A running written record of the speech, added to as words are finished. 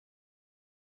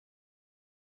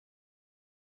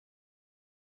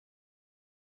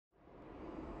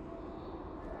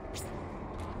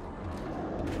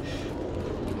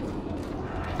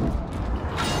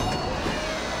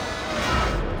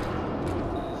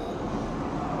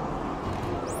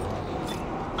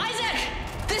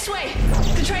This way!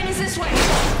 The train is this way!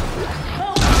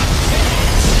 Oh.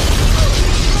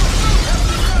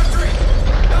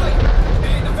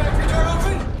 Hey, the factory door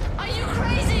open? Are you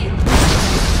crazy?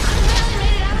 I barely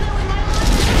made it out of there with my life.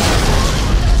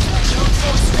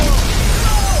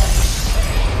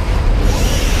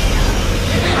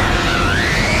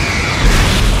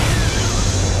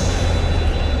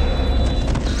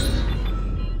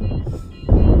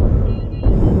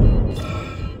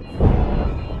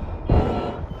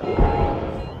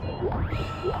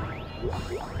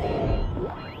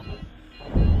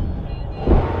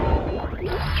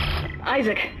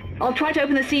 Isaac, I'll try to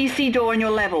open the CEC door on your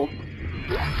level.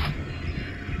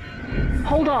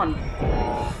 Hold on.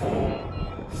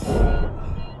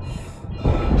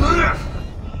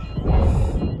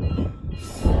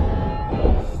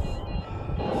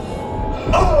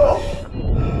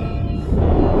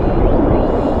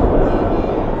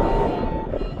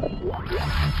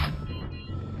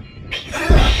 Piece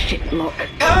of shit lock.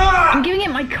 I'm giving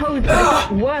it my code, but it's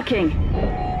not working.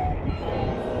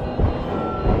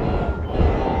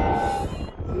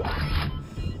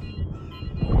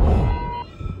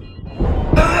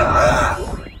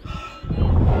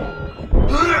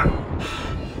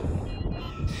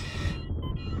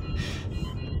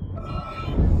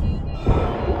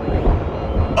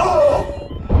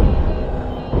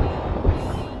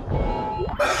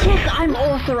 I'm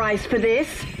authorized for this.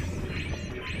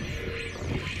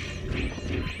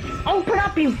 Open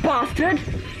up, you bastard!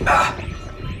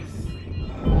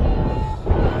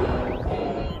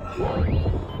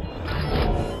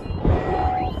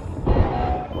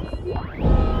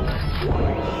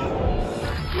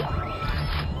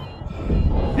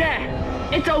 There!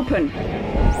 It's open!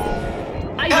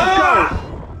 Isaac, go!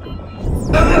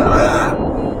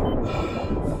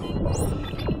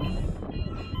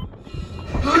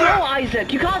 Go,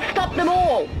 Isaac! You can't stop them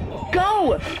all!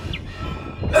 Go!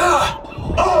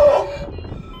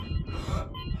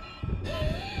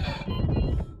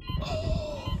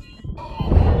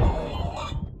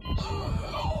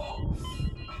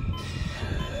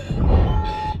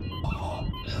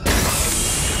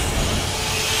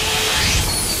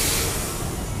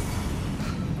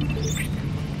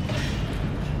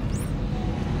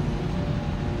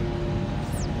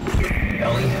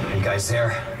 Ellie, are you guys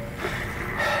there?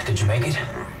 Did you make it?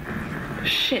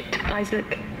 Shit,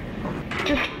 Isaac.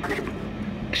 Just...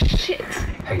 shit.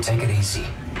 Hey, take it easy.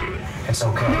 It's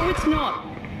okay. No, it's not.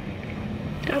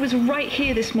 I was right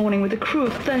here this morning with a crew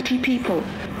of 30 people.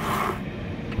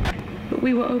 But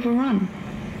we were overrun.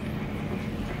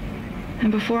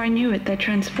 And before I knew it, they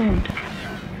transformed.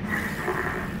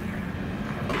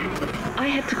 I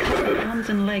had to cut the arms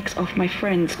and legs off my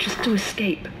friends just to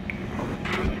escape.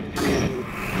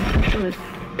 I'm sure there's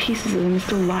pieces of them are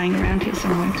still lying around here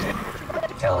somewhere.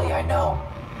 Ellie, I know.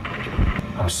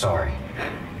 I'm sorry.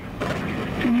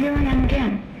 And here I am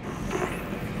again.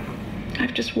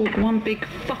 I've just walked one big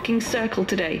fucking circle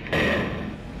today.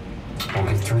 We'll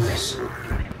get through this.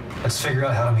 Let's figure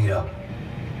out how to meet up.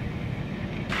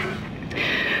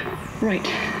 Right.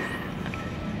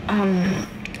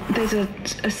 There's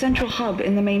a central hub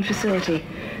in the main facility.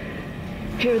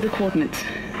 Here are the coordinates.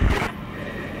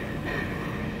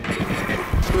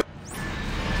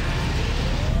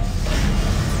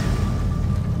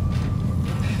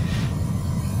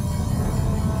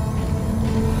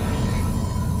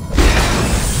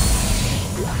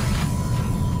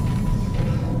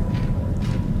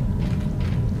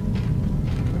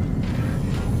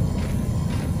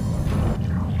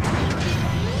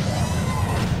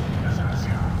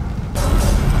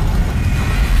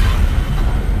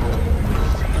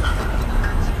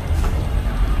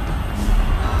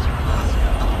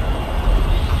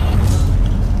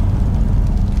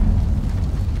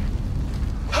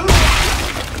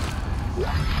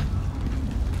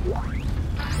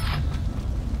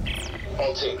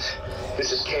 All teams,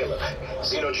 this is Caleb,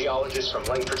 xenogeologist from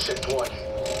Langford Shift 1.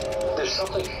 There's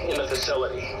something in the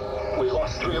facility. We've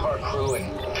lost 3 of our crew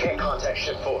and can't contact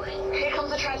Shift 4. Here comes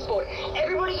the transport.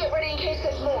 Everybody get ready in case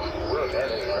there's more. We're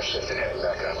abandoning our shift and heading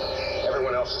back up.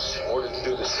 Everyone else is ordered to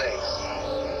do the same.